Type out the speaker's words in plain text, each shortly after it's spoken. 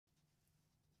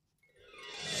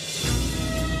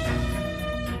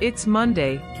It's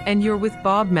Monday, and you're with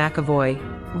Bob McAvoy,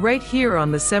 right here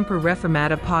on the Semper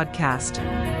Reformata podcast.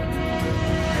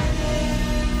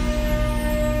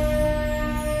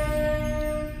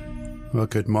 Well,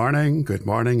 good morning.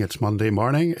 It's Monday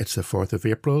morning. It's the 4th of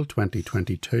April,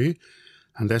 2022.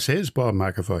 And this is Bob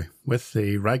McAvoy with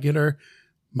the regular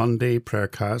Monday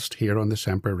PrayerCast here on the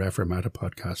Semper Reformata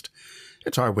podcast.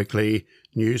 It's our weekly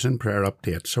news and prayer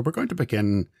update. So we're going to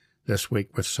begin this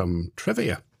week with some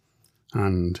trivia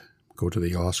and go to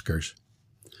the Oscars.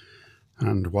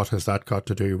 And what has that got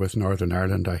to do with Northern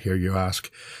Ireland, I hear you ask?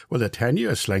 Well, the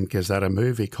tenuous link is that a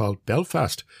movie called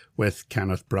Belfast with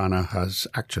Kenneth Branagh has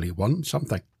actually won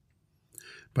something.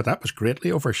 But that was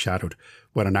greatly overshadowed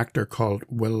when an actor called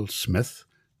Will Smith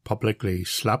publicly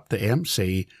slapped the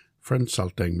MC for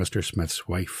insulting Mr. Smith's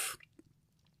wife.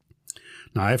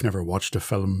 Now, I've never watched a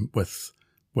film with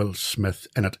Will Smith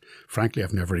in it. Frankly,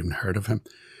 I've never even heard of him.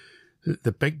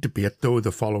 The big debate, though,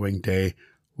 the following day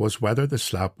was whether the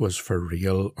slap was for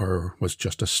real or was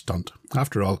just a stunt.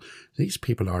 After all, these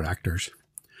people are actors,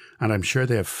 and I'm sure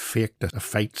they have faked a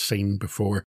fight scene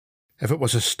before. If it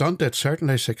was a stunt, it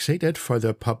certainly succeeded, for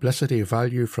the publicity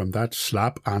value from that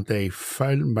slap and the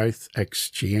foul-mouth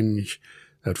exchange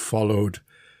that followed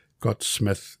got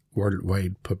Smith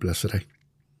worldwide publicity.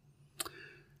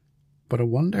 But I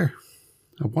wonder,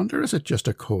 is it just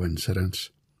a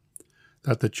coincidence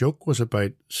that the joke was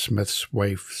about Smith's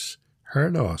wife's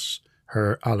hair loss,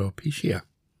 her alopecia,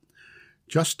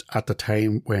 just at the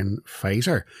time when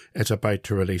Pfizer is about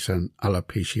to release an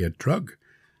alopecia drug,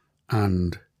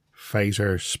 and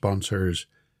Pfizer sponsors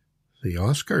the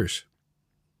Oscars?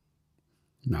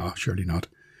 No, surely not.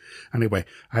 Anyway,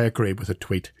 I agree with a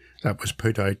tweet that was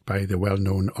put out by the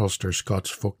well-known Ulster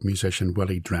Scots folk musician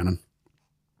Willie Drennan.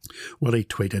 Willie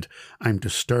tweeted, "I'm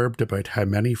disturbed about how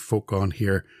many folk on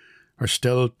here are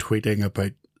still tweeting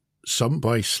about some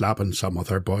boy slapping some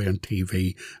other boy on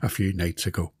TV a few nights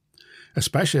ago.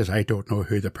 Especially as I don't know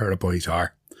who the pair of boys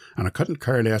are, and I couldn't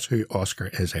care less who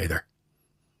Oscar is either."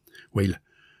 Well,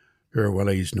 your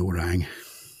Willie's no rang.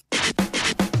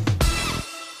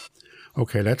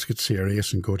 Okay, let's get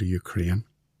serious and go to Ukraine.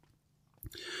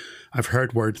 I've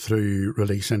heard word through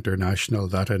Release International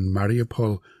that in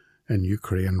Mariupol in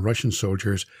Ukraine, Russian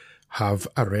soldiers have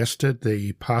arrested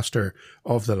the pastor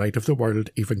of the Light of the World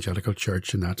Evangelical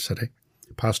Church in that city,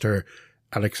 Pastor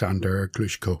Alexander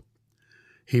Glushko.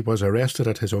 He was arrested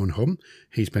at his own home.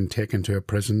 He's been taken to a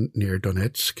prison near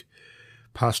Donetsk.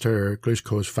 Pastor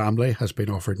Glushko's family has been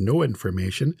offered no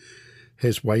information.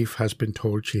 His wife has been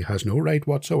told she has no right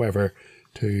whatsoever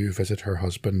to visit her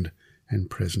husband in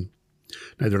prison.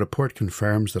 Now, the report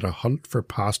confirms that a hunt for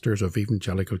pastors of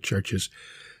evangelical churches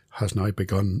has now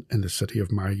begun in the city of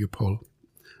Mariupol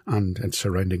and its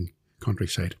surrounding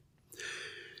countryside.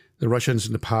 The Russians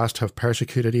in the past have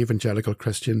persecuted evangelical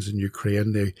Christians in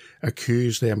Ukraine. They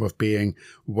accuse them of being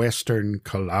Western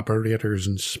collaborators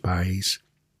and spies.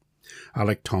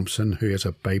 Alec Thompson, who is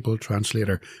a Bible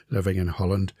translator living in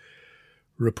Holland,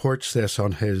 reports this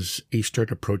on his Eastern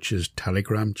Approaches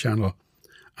Telegram channel,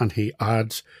 and he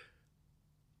adds,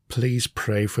 "Please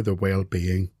pray for the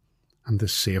well-being and the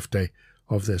safety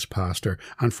of this pastor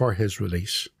and for his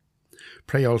release.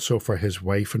 Pray also for his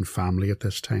wife and family at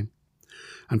this time,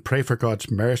 and pray for God's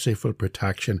merciful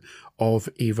protection of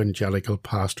evangelical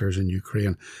pastors in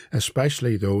Ukraine,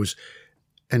 especially those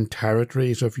in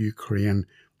territories of Ukraine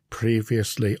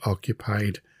previously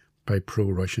occupied by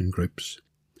pro-Russian groups.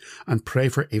 And pray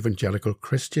for evangelical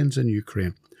Christians in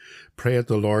Ukraine. Pray that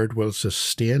the Lord will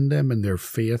sustain them in their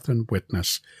faith and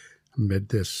witness amid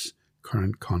this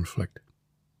current conflict."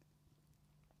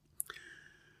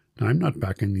 Now, I'm not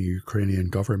backing the Ukrainian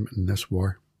government in this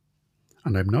war,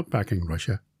 and I'm not backing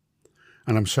Russia,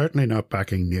 and I'm certainly not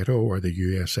backing NATO or the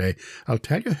USA. I'll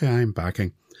tell you who I'm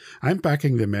backing. I'm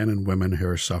backing the men and women who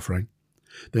are suffering,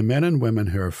 the men and women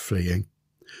who are fleeing,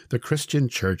 the Christian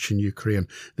church in Ukraine,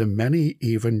 the many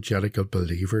evangelical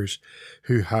believers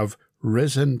who have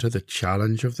risen to the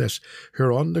challenge of this, who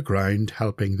are on the ground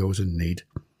helping those in need,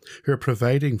 who are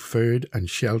providing food and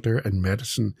shelter and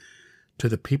medicine to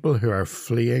the people who are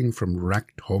fleeing from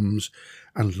wrecked homes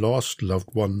and lost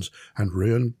loved ones and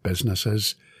ruined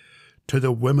businesses, to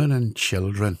the women and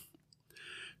children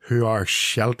who are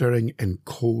sheltering in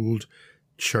cold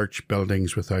church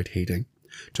buildings without heating,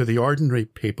 to the ordinary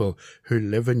people who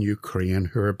live in Ukraine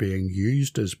who are being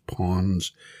used as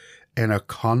pawns in a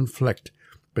conflict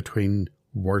between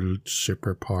world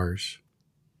superpowers.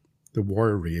 The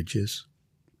war rages.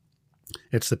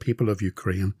 It's the people of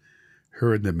Ukraine who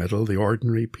are in the middle, the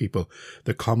ordinary people,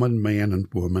 the common men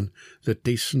and women, the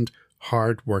decent,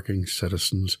 hard-working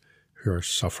citizens who are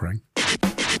suffering.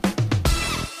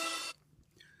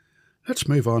 Let's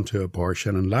move on to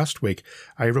abortion. And last week,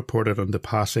 I reported on the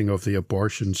passing of the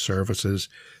Abortion Services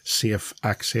Safe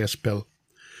Access Bill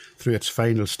through its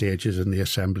final stages in the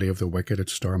Assembly of the Wicked at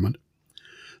Stormont.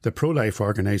 The pro-life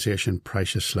organisation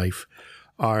Precious Life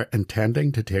are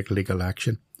intending to take legal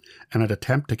action in an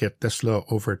attempt to get this law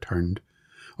overturned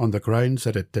on the grounds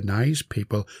that it denies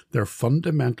people their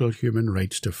fundamental human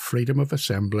rights to freedom of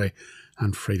assembly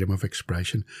and freedom of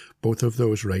expression, both of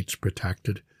those rights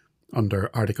protected under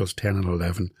Articles 10 and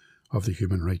 11 of the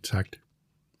Human Rights Act.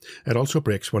 It also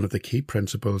breaks one of the key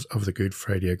principles of the Good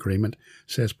Friday Agreement,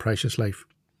 says Precious Life.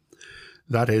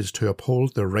 That is, to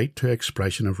uphold the right to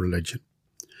expression of religion.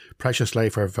 Precious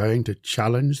Life are vowing to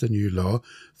challenge the new law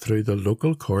through the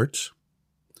local courts,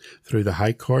 through the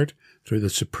High Court, through the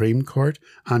Supreme Court,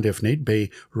 and if need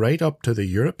be, right up to the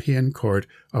European Court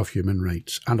of Human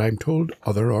Rights. And I'm told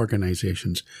other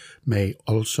organisations may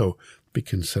also be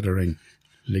considering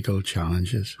legal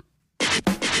challenges.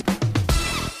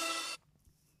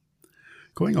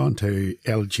 Going on to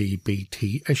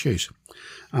LGBT issues,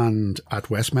 and at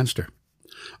Westminster.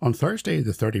 On Thursday,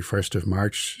 the 31st of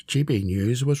March, GB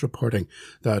News was reporting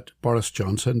that Boris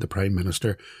Johnson, the Prime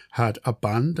Minister, had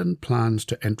abandoned plans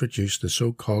to introduce the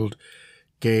so-called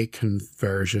gay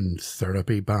conversion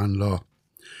therapy ban law.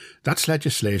 That's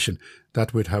legislation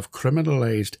that would have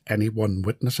criminalised anyone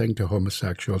witnessing to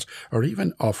homosexuals or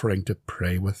even offering to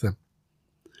pray with them.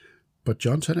 But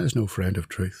Johnson is no friend of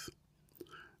truth.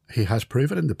 He has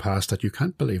proven in the past that you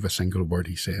can't believe a single word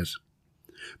he says.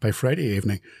 By Friday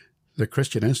evening, the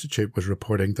Christian Institute was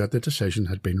reporting that the decision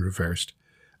had been reversed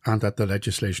and that the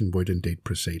legislation would indeed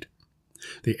proceed.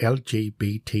 The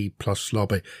LGBT plus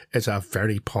lobby is a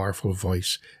very powerful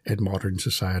voice in modern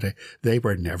society. They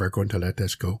were never going to let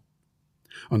this go.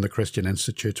 On the Christian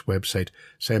Institute's website,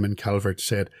 Simon Calvert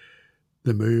said,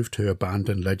 the move to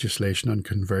abandon legislation on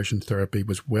conversion therapy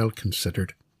was well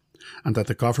considered, and that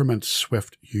the government's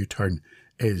swift U-turn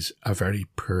is a very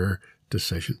poor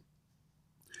decision.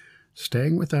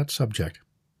 Staying with that subject,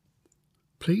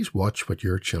 please watch what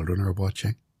your children are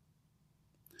watching.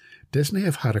 Disney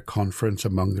have had a conference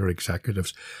among their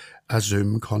executives, a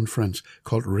Zoom conference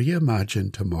called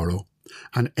Reimagine Tomorrow,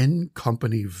 an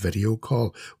in-company video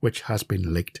call which has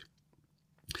been leaked.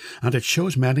 And it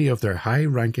shows many of their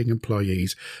high-ranking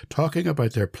employees talking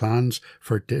about their plans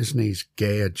for Disney's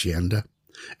gay agenda,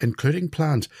 including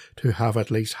plans to have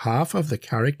at least half of the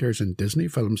characters in Disney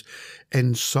films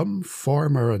in some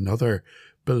form or another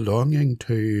belonging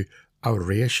to a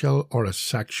racial or a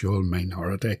sexual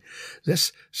minority.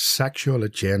 This sexual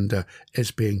agenda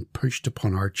is being pushed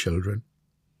upon our children.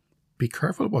 Be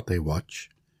careful what they watch.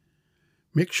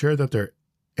 Make sure that their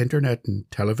internet and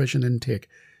television intake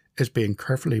is being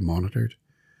carefully monitored.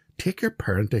 Take your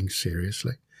parenting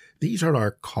seriously. These are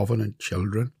our covenant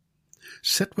children.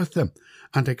 Sit with them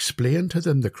and explain to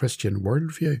them the Christian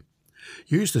worldview.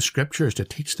 Use the scriptures to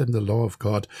teach them the law of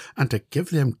God and to give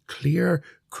them clear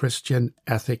Christian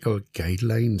ethical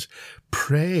guidelines.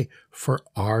 Pray for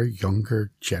our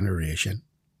younger generation.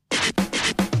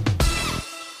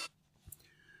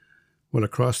 Well,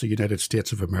 across the United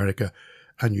States of America,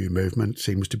 a new movement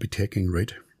seems to be taking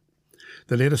root.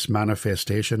 The latest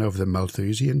manifestation of the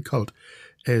Malthusian cult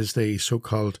is the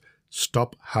so-called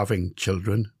Stop Having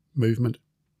Children movement.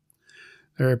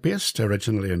 They're based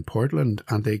originally in Portland,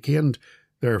 and they gained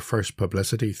their first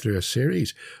publicity through a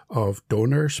series of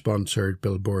donor-sponsored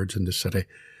billboards in the city,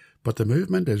 but the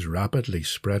movement is rapidly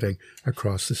spreading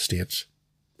across the states.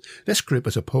 This group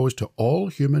is opposed to all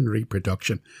human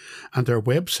reproduction, and their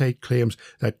website claims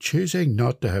that choosing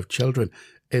not to have children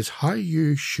is how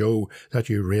you show that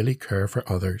you really care for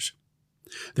others.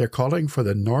 They're calling for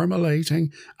the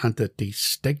normalising and the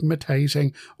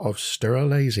destigmatising of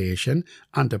sterilisation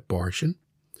and abortion,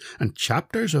 and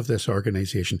chapters of this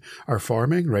organisation are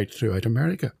forming right throughout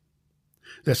America.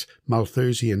 This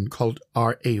Malthusian cult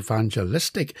are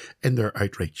evangelistic in their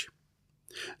outreach.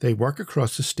 They work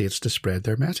across the states to spread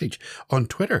their message. On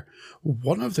Twitter,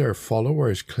 one of their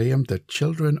followers claimed that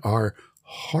children are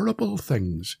horrible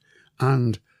things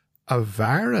and a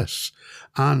virus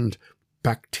and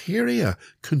bacteria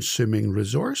consuming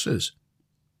resources.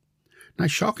 Now,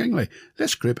 shockingly,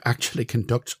 this group actually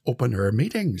conducts open-air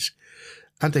meetings,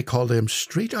 and they call them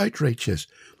street outreaches,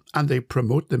 and they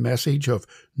promote the message of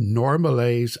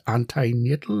normalise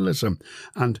antinatalism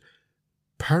and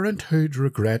parenthood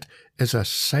regret is a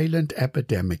silent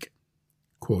epidemic.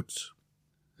 Quotes.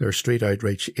 Their street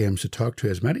outreach aims to talk to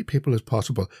as many people as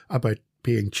possible about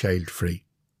being child-free.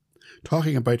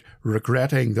 talking about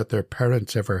regretting that their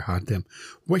parents ever had them,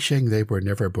 wishing they were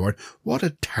never born. What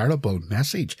a terrible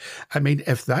message. I mean,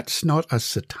 if that's not a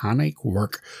satanic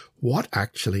work, what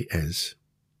actually is?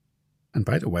 And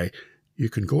by the way, you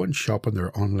can go and shop in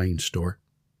their online store.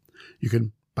 You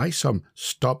can buy some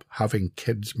Stop Having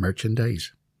Kids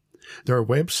merchandise. Their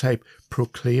website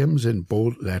proclaims in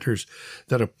bold letters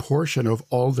that a portion of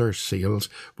all their sales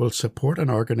will support an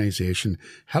organisation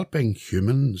helping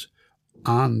humans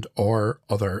and or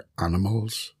other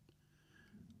animals.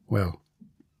 Well,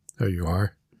 there you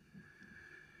are.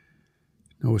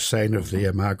 No sign of the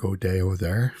Imago Dei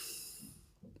there.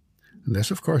 And this,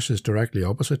 of course, is directly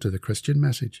opposite to the Christian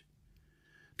message,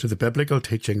 to the biblical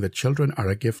teaching that children are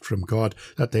a gift from God,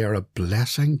 that they are a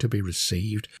blessing to be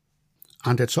received.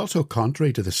 And it's also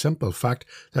contrary to the simple fact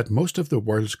that most of the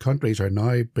world's countries are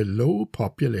now below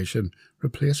population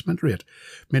replacement rate,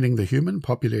 meaning the human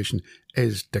population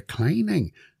is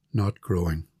declining, not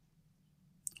growing.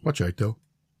 Watch out though.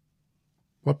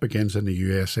 What begins in the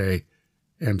USA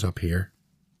ends up here,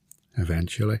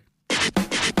 eventually.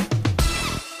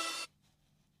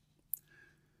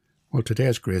 Well,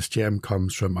 today's Grace Gem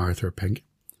comes from Arthur Pink,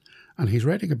 and he's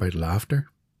writing about laughter.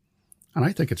 And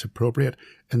I think it's appropriate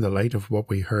in the light of what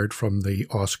we heard from the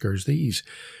Oscars. These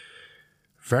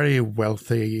very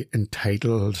wealthy,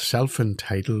 entitled,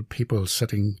 self-entitled people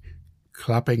sitting,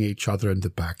 clapping each other in the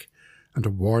back and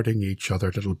awarding each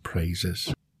other little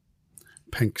prizes.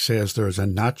 Pink says there is a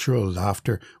natural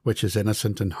laughter which is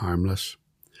innocent and harmless.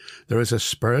 There is a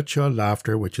spiritual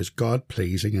laughter which is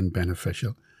God-pleasing and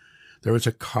beneficial. There is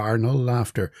a carnal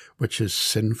laughter which is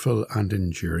sinful and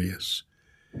injurious.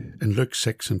 In Luke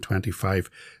 6:25,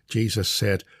 Jesus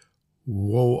said,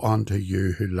 "Woe unto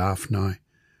you who laugh now,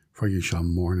 for you shall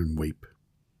mourn and weep."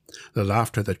 The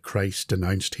laughter that Christ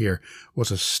denounced here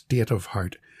was a state of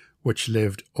heart which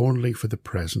lived only for the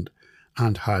present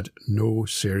and had no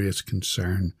serious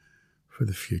concern for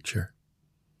the future.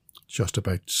 Just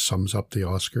about sums up the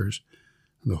Oscars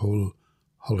and the whole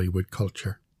Hollywood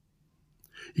culture.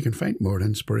 You can find more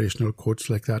inspirational quotes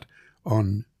like that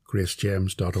on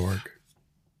gracegems.org.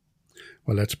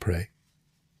 Well, let's pray.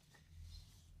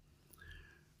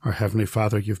 Our Heavenly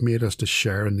Father, you've made us to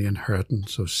share in the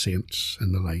inheritance of saints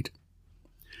in the light.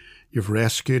 You've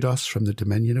rescued us from the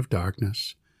dominion of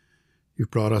darkness. You've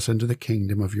brought us into the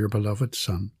kingdom of your beloved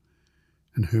Son,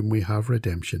 in whom we have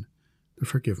redemption, the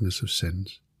forgiveness of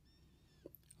sins.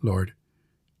 Lord,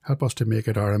 help us to make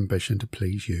it our ambition to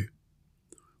please you,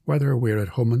 whether we're at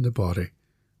home in the body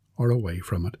or away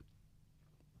from it.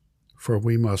 For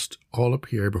we must all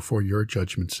appear before your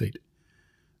judgment seat,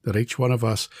 that each one of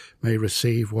us may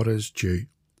receive what is due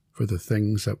for the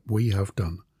things that we have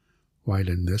done while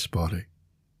in this body,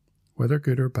 whether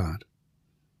good or bad.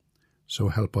 So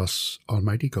help us,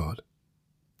 Almighty God.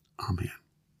 Amen.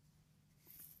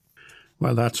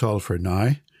 Well, that's all for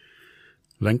now.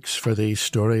 Links for these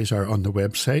stories are on the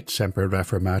website,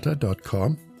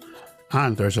 semperreformata.com,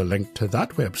 and there's a link to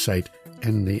that website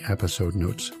in the episode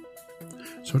notes.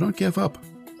 So don't give up.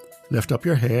 Lift up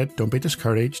your head. Don't be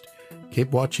discouraged.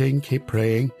 Keep watching, keep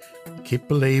praying, keep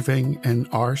believing in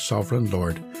our sovereign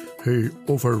Lord, who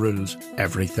overrules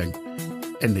everything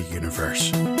in the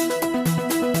universe.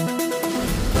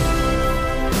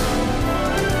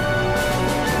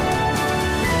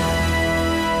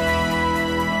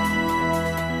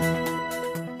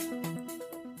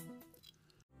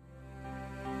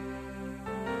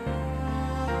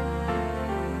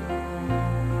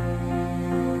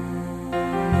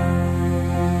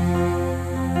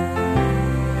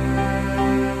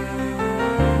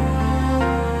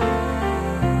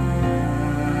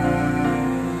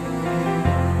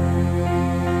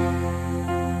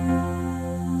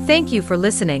 Thank you for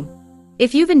listening.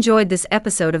 If you've enjoyed this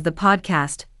episode of the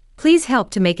podcast, please help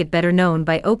to make it better known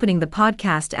by opening the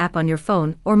podcast app on your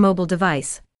phone or mobile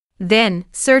device. Then,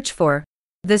 search for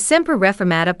the Semper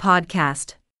Reformata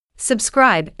podcast.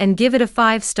 Subscribe and give it a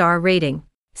 5-star rating.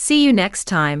 See you next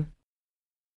time.